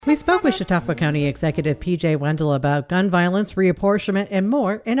We spoke with Chautauqua County Executive P.J. Wendel about gun violence, reapportionment, and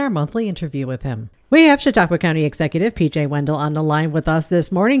more in our monthly interview with him. We have Chautauqua County Executive P.J. Wendel on the line with us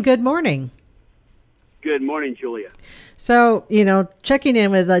this morning. Good morning. Good morning, Julia. So, checking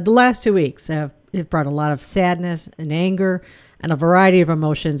in with the last 2 weeks have brought a lot of sadness and anger and a variety of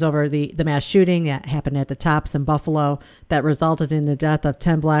emotions over the mass shooting that happened at the Tops in Buffalo that resulted in the death of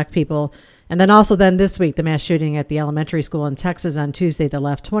 10 black people. And then also this week, the mass shooting at the elementary school in Texas on Tuesday that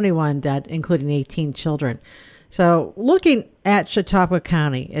left 21 dead, including 18 children. So looking at Chautauqua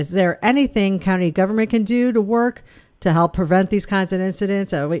County, is there anything county government can do to work to help prevent these kinds of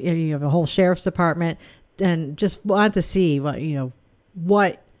incidents? You have a whole sheriff's department, and just want to see what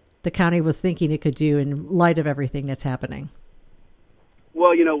the county was thinking it could do in light of everything that's happening.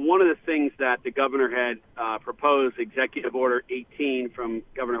 Well, one of the things that the governor had proposed, Executive Order 18 from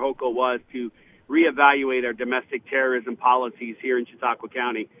Governor Hochul, was to reevaluate our domestic terrorism policies here in Chautauqua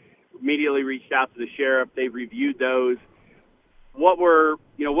County. Immediately reached out to the sheriff. They've reviewed those. What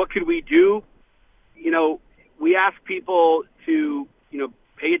could we do? We ask people to,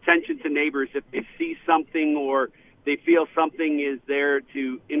 pay attention to neighbors if they see something or they feel something is there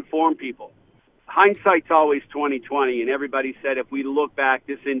to inform people. Hindsight's always 20/20, and everybody said if we look back,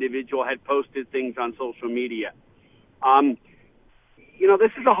 this individual had posted things on social media.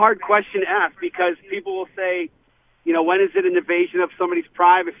 This is a hard question to ask because people will say, when is it an invasion of somebody's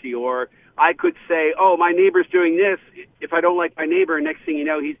privacy? Or I could say, oh, my neighbor's doing this. If I don't like my neighbor, next thing you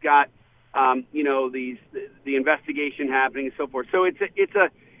know, he's got, the investigation happening and so forth. So it's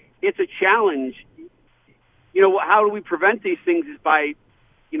a challenge. How do we prevent these things is by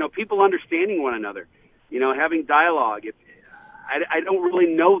people understanding one another, having dialogue. I don't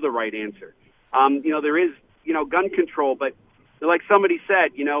really know the right answer. There is, gun control, but like somebody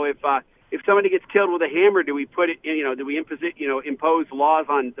said, if somebody gets killed with a hammer, do we put it in, do we impose laws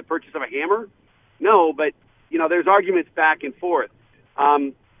on the purchase of a hammer? No, but, there's arguments back and forth.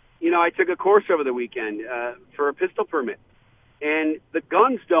 I took a course over the weekend for a pistol permit, and the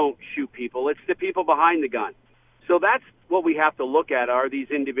guns don't shoot people. It's the people behind the gun. So that's what we have to look at, are these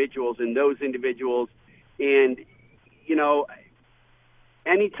individuals and those individuals. And,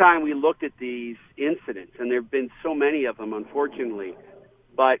 anytime we looked at these incidents, and there have been so many of them, unfortunately,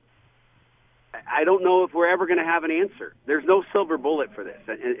 but I don't know if we're ever going to have an answer. There's no silver bullet for this.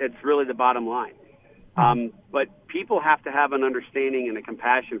 It's really the bottom line. But people have to have an understanding and a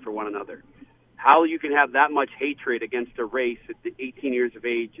compassion for one another. How you can have that much hatred against a race at 18 years of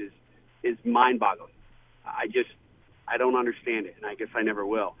age is mind-boggling. I don't understand it, and I guess I never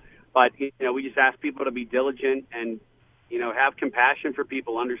will. But, we just ask people to be diligent and, have compassion for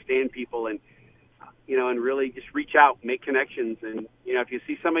people, understand people, and, and really just reach out, make connections. And, if you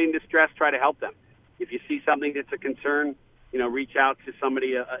see somebody in distress, try to help them. If you see something that's a concern, reach out to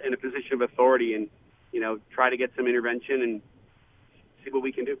somebody in a position of authority and, try to get some intervention and see what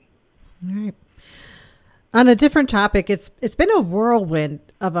we can do. All right. On a different topic, it's been a whirlwind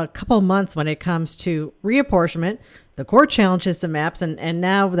of a couple months when it comes to reapportionment, the court challenges to maps, and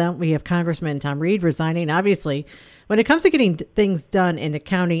now that we have Congressman Tom Reed resigning. Obviously, when it comes to getting things done in the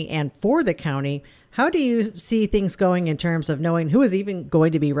county and for the county, how do you see things going in terms of knowing who is even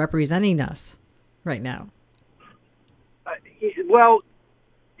going to be representing us right now? Well,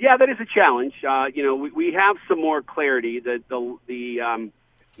 yeah, that is a challenge. We have some more clarity. The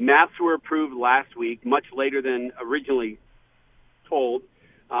maps were approved last week, much later than originally told,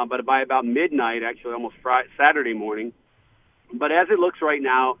 but by about midnight, actually almost Saturday morning. But as it looks right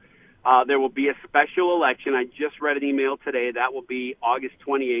now, there will be a special election. I just read an email today. That will be August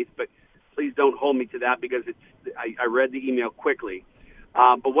 28th, but please don't hold me to that because I read the email quickly.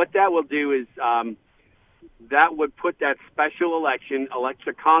 But what that will do is that would put that special election, elect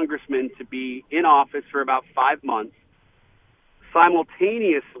a congressman to be in office for about 5 months.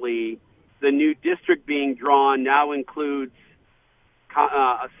 Simultaneously, the new district being drawn now includes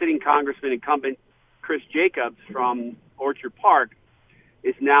a sitting congressman incumbent, Chris Jacobs from Orchard Park,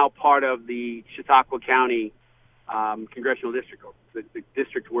 is now part of the Chautauqua County congressional district, the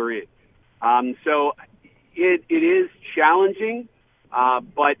district we're in. So it is challenging,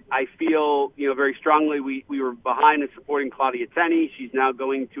 but I feel very strongly we were behind in supporting Claudia Tenney. She's now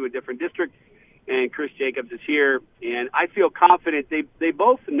going to a different district. And Chris Jacobs is here, and I feel confident they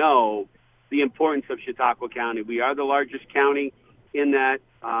both know the importance of Chautauqua County. We are the largest county in that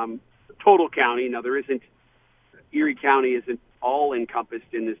total county. Now, Erie County isn't all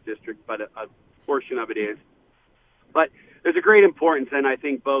encompassed in this district, but a portion of it is. But there's a great importance, and I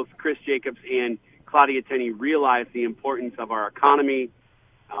think both Chris Jacobs and Claudia Tenney realize the importance of our economy,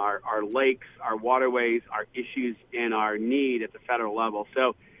 our lakes, our waterways, our issues, and our need at the federal level.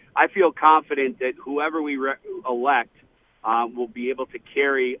 So I feel confident that whoever we elect will be able to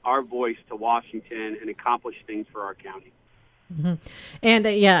carry our voice to Washington and accomplish things for our county. Mm-hmm. And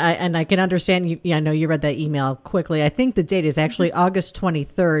and I can understand you. Yeah, I know you read that email quickly. I think the date is actually August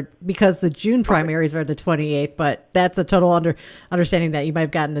 23rd because the June primaries are the 28th. But that's a total understanding that you might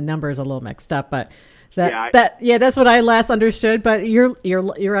have gotten the numbers a little mixed up. But that's what I last understood. But you're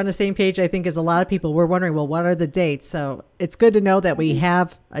on the same page, I think, as a lot of people. We're wondering, well, what are the dates? So it's good to know that we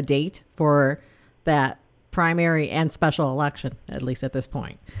have a date for that primary and special election, at least at this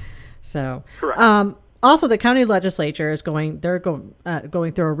point. So correct. Also, the county legislature is going through a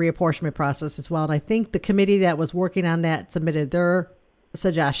reapportionment process as well. And I think the committee that was working on that submitted their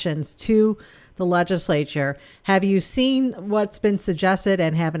suggestions to the legislature. Have you seen what's been suggested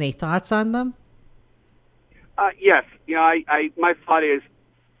and have any thoughts on them? Yes. My thought is,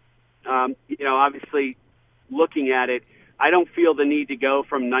 obviously looking at it, I don't feel the need to go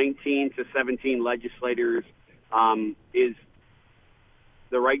from 19 to 17 legislators is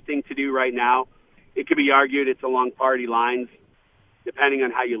the right thing to do right now. It could be argued it's along party lines, depending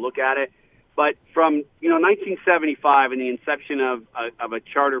on how you look at it. But from 1975 and the inception of a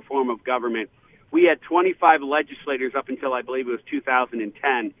charter form of government, we had 25 legislators up until I believe it was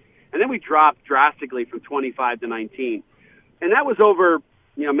 2010, and then we dropped drastically from 25 to 19, and that was over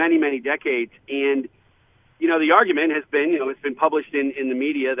many decades. And the argument has been it's been published in the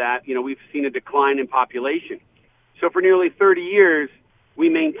media that we've seen a decline in population. So for nearly 30 years. We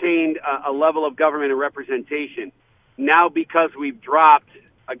maintained a level of government and representation. Now, because we've dropped,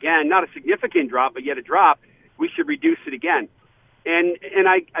 again, not a significant drop, but yet a drop, we should reduce it again. And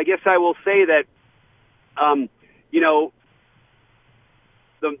I guess I will say that,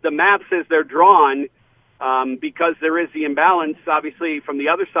 the maps as they're drawn, because there is the imbalance, obviously, from the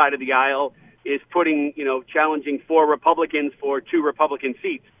other side of the aisle, is putting, challenging 4 Republicans for 2 Republican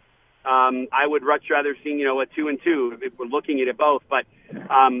seats. I would much rather see, a 2 and 2 if we're looking at it both. But,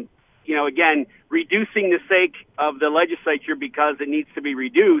 again, reducing the sake of the legislature because it needs to be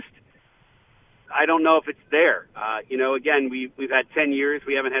reduced, I don't know if it's there. Again, we've had 10 years.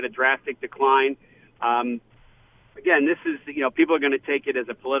 We haven't had a drastic decline. Again, this is, people are going to take it as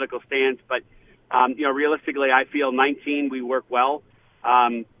a political stance. But, realistically, I feel 19, we work well.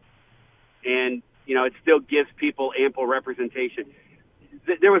 And, it still gives people ample representation.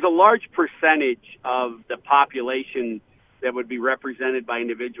 There was a large percentage of the population that would be represented by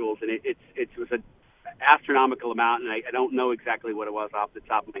individuals, and it was an astronomical amount, and I don't know exactly what it was off the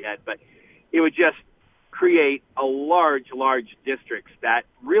top of my head, but it would just create a large districts that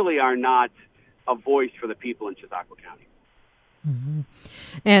really are not a voice for the people in Chautauqua County. Mm-hmm.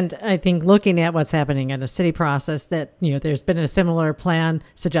 And I think looking at what's happening in the city process, that there's been a similar plan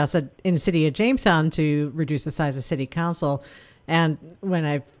suggested in the city of Jamestown to reduce the size of city council. And when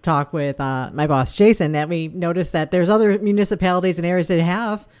I've talked with my boss, Jason, that we noticed that there's other municipalities and areas that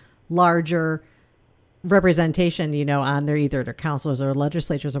have larger representation, on either their councils or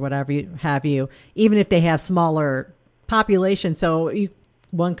legislatures or whatever have you, even if they have smaller population. So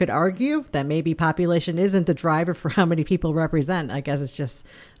one could argue that maybe population isn't the driver for how many people represent. I guess it's just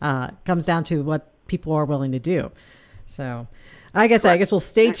comes down to what people are willing to do. So I guess we'll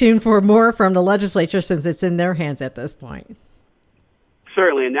stay tuned for more from the legislature since it's in their hands at this point.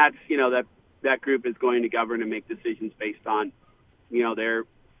 Certainly, and that's that group is going to govern and make decisions based on the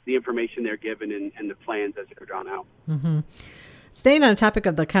information they're given and the plans as they're drawn out. Mm-hmm. Staying on the topic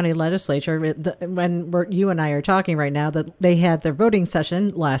of the county legislature, when you and I are talking right now, that they had their voting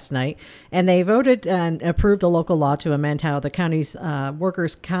session last night, and they voted and approved a local law to amend how the county's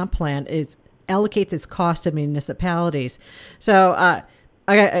workers' comp plan allocates its cost to municipalities. So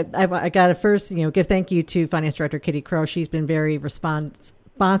I got to first, give thank you to Finance Director Kitty Crow. She's been very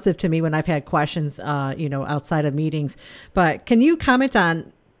responsive to me when I've had questions, outside of meetings. But can you comment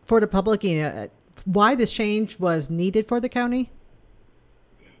on, for the public, why this change was needed for the county?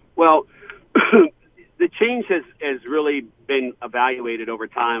 Well, the change has really been evaluated over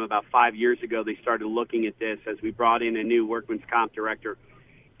time. About 5 years ago, they started looking at this as we brought in a new workman's comp director.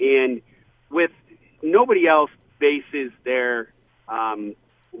 And with nobody else bases their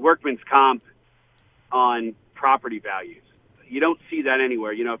workman's comp on property values. You don't see that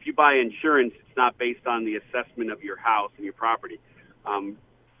anywhere. If you buy insurance, it's not based on the assessment of your house and your property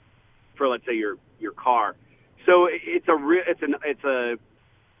for, let's say, your car. So it's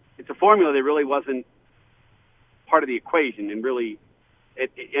a formula that really wasn't part of the equation, and really,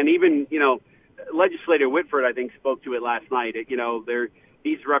 and even Legislator Whitford, I think, spoke to it last night.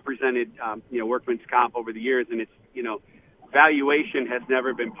 He's represented workman's comp over the years, and it's valuation has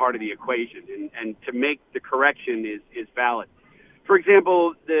never been part of the equation, and to make the correction is valid. For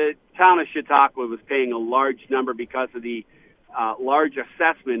example, the town of Chautauqua was paying a large number because of the large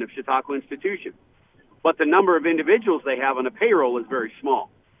assessment of Chautauqua Institution. But the number of individuals they have on a payroll is very small.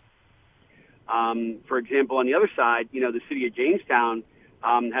 For example, on the other side, the city of Jamestown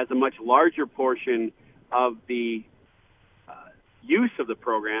has a much larger portion of the use of the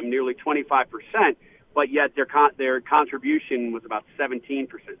program, nearly 25%, but yet their contribution was about 17%,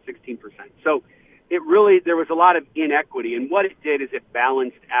 16%. So there was a lot of inequity, and what it did is it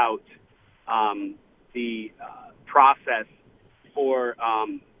balanced out the process for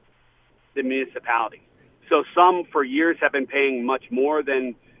the municipalities. So some for years have been paying much more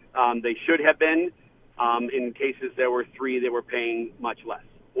than they should have been. In cases there were 3, they were paying much less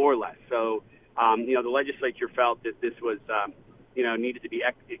or less. So, the legislature felt that this was, needed to be,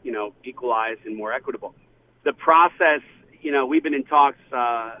 equalized and more equitable. The process, we've been in talks,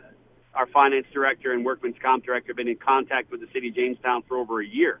 our finance director and workman's comp director have been in contact with the city of Jamestown for over a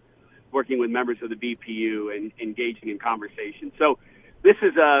year, working with members of the BPU and engaging in conversation. So this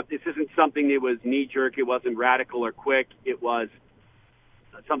isn't something that was knee-jerk. It wasn't radical or quick. It was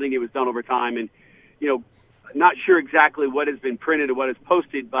something that was done over time. And, not sure exactly what has been printed or what is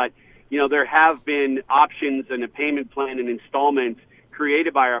posted, but, there have been options and a payment plan and installments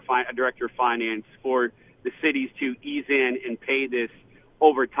created by our director of finance for the cities to ease in and pay this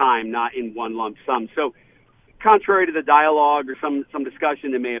over time, not in one lump sum. So contrary to the dialogue or some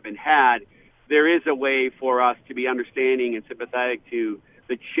discussion that may have been had, there is a way for us to be understanding and sympathetic to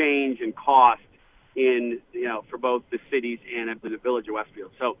the change in cost for both the cities and the village of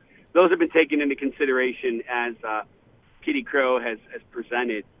Westfield. So those have been taken into consideration as Kitty Crow has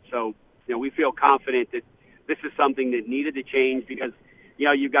presented. So, we feel confident that this is something that needed to change because,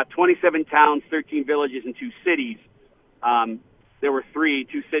 you've got 27 towns, 13 villages, and 2 cities. There were 2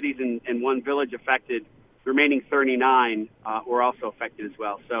 cities and 1 village affected. The remaining 39 were also affected as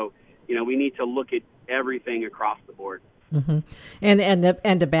well. So, we need to look at everything across the board. Mm-hmm.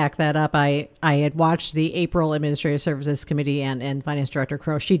 And to back that up, I had watched the April Administrative Services Committee and Finance Director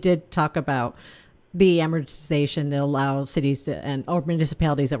Crow. She did talk about the amortization that allows cities or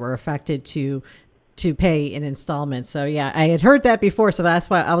municipalities that were affected to pay in installments. So yeah, I had heard that before, so that's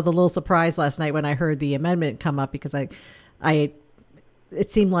why I was a little surprised last night when I heard the amendment come up because it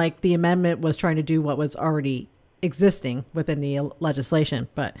seemed like the amendment was trying to do what was already existing within the legislation,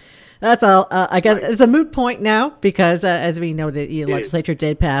 but that's all. I guess it's a moot point now because, as we know, the legislature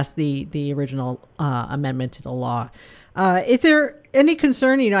did pass the original amendment to the law. Is there any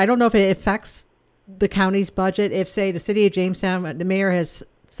concern? I don't know if it affects the county's budget. If, say, the city of Jamestown, the mayor has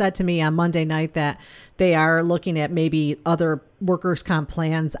said to me on Monday night that they are looking at maybe other workers' comp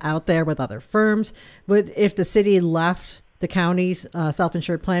plans out there with other firms. If the city left the county's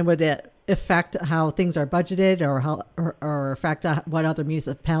self-insured plan, would it affect how things are budgeted or affect what other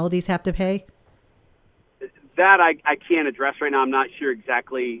municipalities have to pay? That I can't address right now. I'm not sure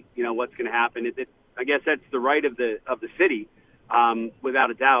exactly, what's going to happen. I guess that's the right of the city, without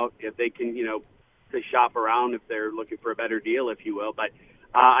a doubt, if they can, to shop around if they're looking for a better deal, if you will. But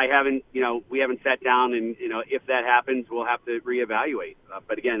we haven't sat down and, if that happens, we'll have to reevaluate.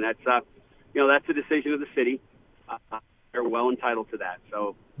 But again, that's a decision of the city. They're well entitled to that.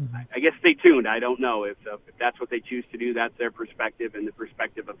 So I guess stay tuned. I don't know if that's what they choose to do. That's their perspective and the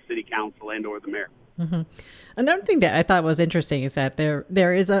perspective of city council and or the mayor. Mm-hmm. Another thing that I thought was interesting is that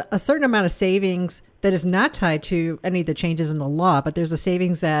there is a certain amount of savings that is not tied to any of the changes in the law, but there's a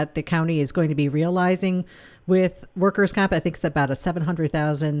savings that the county is going to be realizing with workers' comp. I think it's about a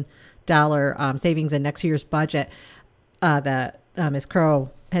 $700,000 savings in next year's budget that Ms.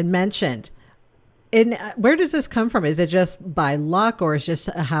 Crow had mentioned. And where does this come from? Is it just by luck, or is just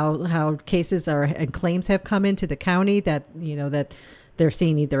how cases and claims have come into the county that that they're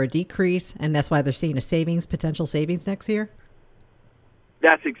seeing either a decrease, and that's why they're seeing potential savings next year?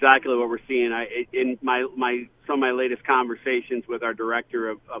 That's exactly what we're seeing. In some of my latest conversations with our director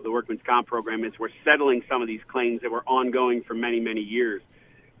of the Workman's Comp program is we're settling some of these claims that were ongoing for many, many years.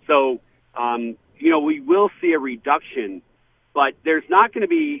 So, we will see a reduction, but there's not going to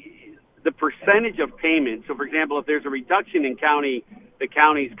be the percentage of payment. So, for example, if there's a reduction in the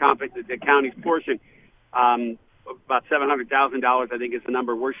county's portion, about $700,000, I think is the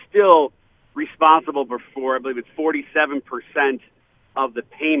number, we're still responsible for, I believe it's 47% of the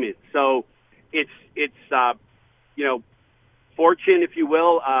payment. So it's fortune, if you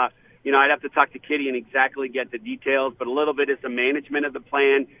will. I'd have to talk to Kitty and exactly get the details, but a little bit is the management of the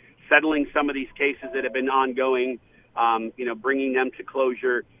plan, settling some of these cases that have been ongoing, bringing them to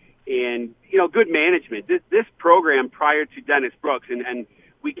closure, and, good management. This program prior to Dennis Brooks, and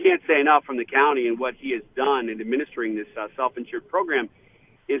we can't say enough from the county and what he has done in administering this self-insured program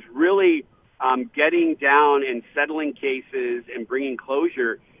is really getting down and settling cases and bringing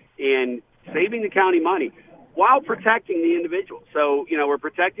closure and saving the county money while protecting the individual. So, we're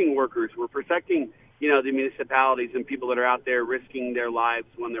protecting workers. We're protecting, the municipalities and people that are out there risking their lives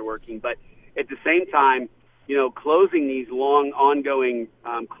when they're working. But at the same time, closing these long ongoing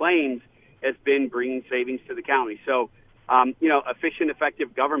claims has been bringing savings to the county. So, efficient,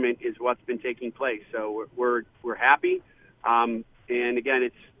 effective government is what's been taking place. So we're happy. And again,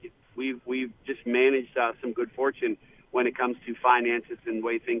 we've just managed some good fortune when it comes to finances and the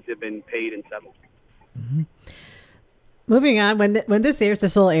way things have been paid and settled. Mm-hmm. Moving on, when this airs,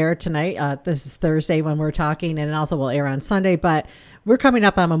 this will air tonight. This is Thursday when we're talking, and it also will air on Sunday. But we're coming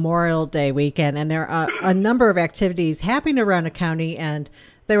up on Memorial Day weekend, and there are a number of activities happening around the county. And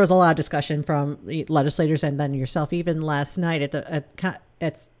there was a lot of discussion from legislators and then yourself, even last night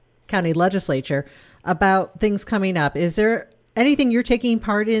at county legislature, about things coming up. Is there anything you're taking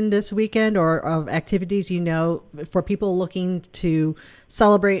part in this weekend, or of activities for people looking to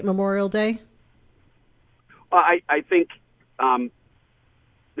celebrate Memorial Day? Well, I think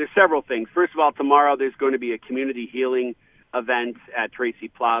there's several things. First of all, tomorrow there's going to be a community healing event at Tracy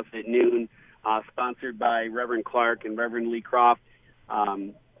Plaza at noon, sponsored by Reverend Clark and Reverend Lee Croft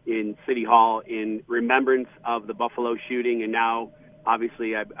in City Hall in remembrance of the Buffalo shooting. And now,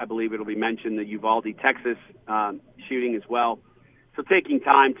 obviously, I believe it'll be mentioned the Uvalde, Texas shooting as well. So taking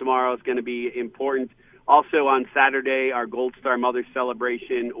time tomorrow is going to be important. Also on Saturday, our Gold Star Mother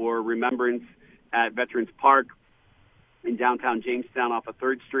celebration or remembrance at Veterans Park in downtown Jamestown off of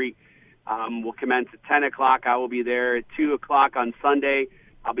 3rd Street will commence at 10 o'clock. I will be there at 2 o'clock on Sunday.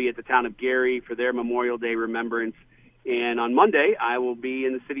 I'll be at the town of Gary for their Memorial Day remembrance. And on Monday, I will be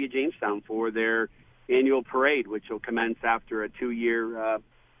in the city of Jamestown for their annual parade, which will commence after a 2-year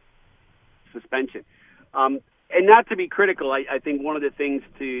suspension. And not to be critical, I think one of the things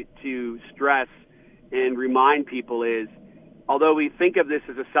to stress and remind people is, although we think of this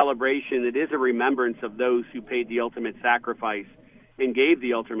as a celebration, it is a remembrance of those who paid the ultimate sacrifice and gave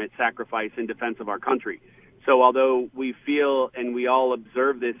the ultimate sacrifice in defense of our country. So although we feel and we all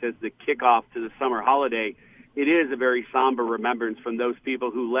observe this as the kickoff to the summer holiday, it is a very somber remembrance from those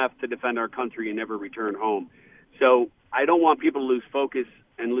people who left to defend our country and never returned home. So I don't want people to lose focus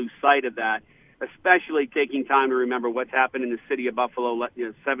and lose sight of that, especially taking time to remember what's happened in the city of Buffalo,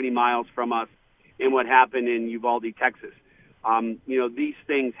 70 miles from us, and what happened in Uvalde, Texas. These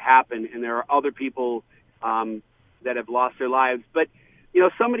things happen, and there are other people that have lost their lives. But,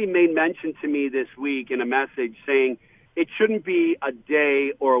 somebody made mention to me this week in a message saying it shouldn't be a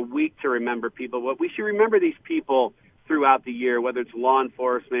day or a week to remember people, but we should remember these people throughout the year, whether it's law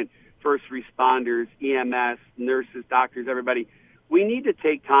enforcement, first responders, EMS, nurses, doctors, everybody. We need to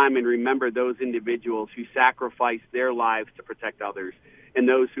take time and remember those individuals who sacrificed their lives to protect others and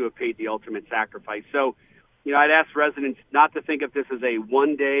those who have paid the ultimate sacrifice. So, I'd ask residents not to think of this as a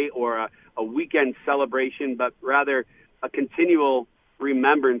one-day or a weekend celebration, but rather a continual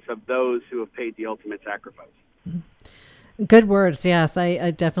remembrance of those who have paid the ultimate sacrifice. Good words. Yes, I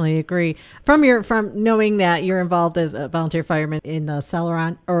definitely agree. From knowing that you're involved as a volunteer fireman in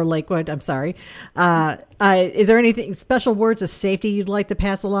Celeron or Lakewood, is there anything special words of safety you'd like to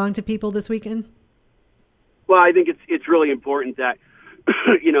pass along to people this weekend? Well, I think it's really important that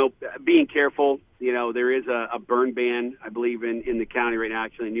being careful. There is a burn ban, I believe, in the county right now,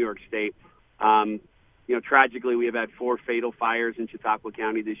 actually in New York State. Tragically, we have had 4 fatal fires in Chautauqua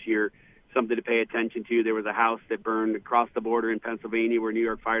County this year. Something to pay attention to. There was a house that burned across the border in Pennsylvania where New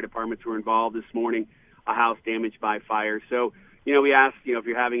York fire departments were involved this morning, a house damaged by fire. So, we ask, if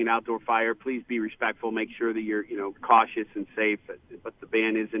you're having an outdoor fire, please be respectful. Make sure that you're, cautious and safe, but the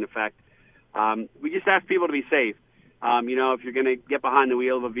ban is in effect. We just ask people to be safe. If you're going to get behind the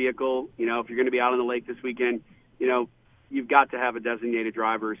wheel of a vehicle, if you're going to be out on the lake this weekend, you've got to have a designated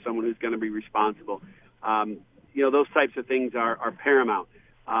driver, someone who's going to be responsible. Those types of things are paramount.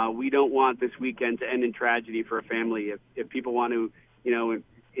 We don't want this weekend to end in tragedy for a family. If people want to,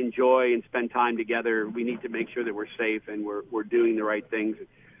 enjoy and spend time together, we need to make sure that we're safe and we're doing the right things.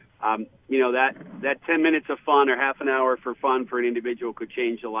 That 10 minutes of fun or half an hour for fun for an individual could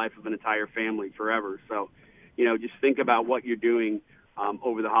change the life of an entire family forever. So, just think about what you're doing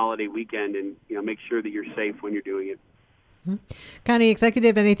over the holiday weekend and, make sure that you're safe when you're doing it. Mm-hmm. County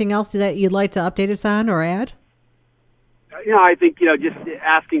Executive, anything else that you'd like to update us on or add? I think, just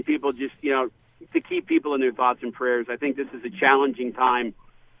asking people to keep people in their thoughts and prayers. I think this is a challenging time,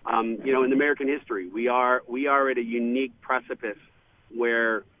 in American history. We are at a unique precipice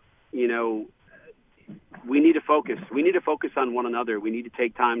where, we need to focus. We need to focus on one another. We need to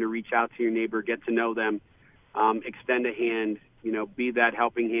take time to reach out to your neighbor, get to know them, extend a hand, be that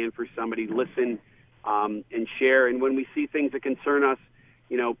helping hand for somebody, listen, and share. And when we see things that concern us,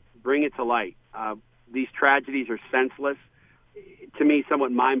 bring it to light. These tragedies are senseless. To me,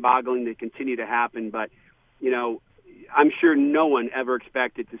 somewhat mind-boggling to continue to happen, but, I'm sure no one ever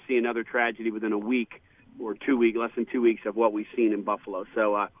expected to see another tragedy within a week or less than 2 weeks of what we've seen in Buffalo.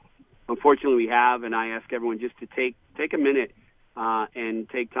 So, unfortunately, we have, and I ask everyone just to take a minute and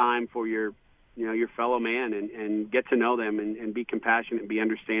take time for your fellow man and get to know them and be compassionate and be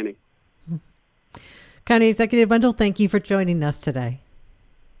understanding. County Executive Wendel, thank you for joining us today.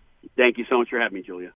 Thank you so much for having me, Julia.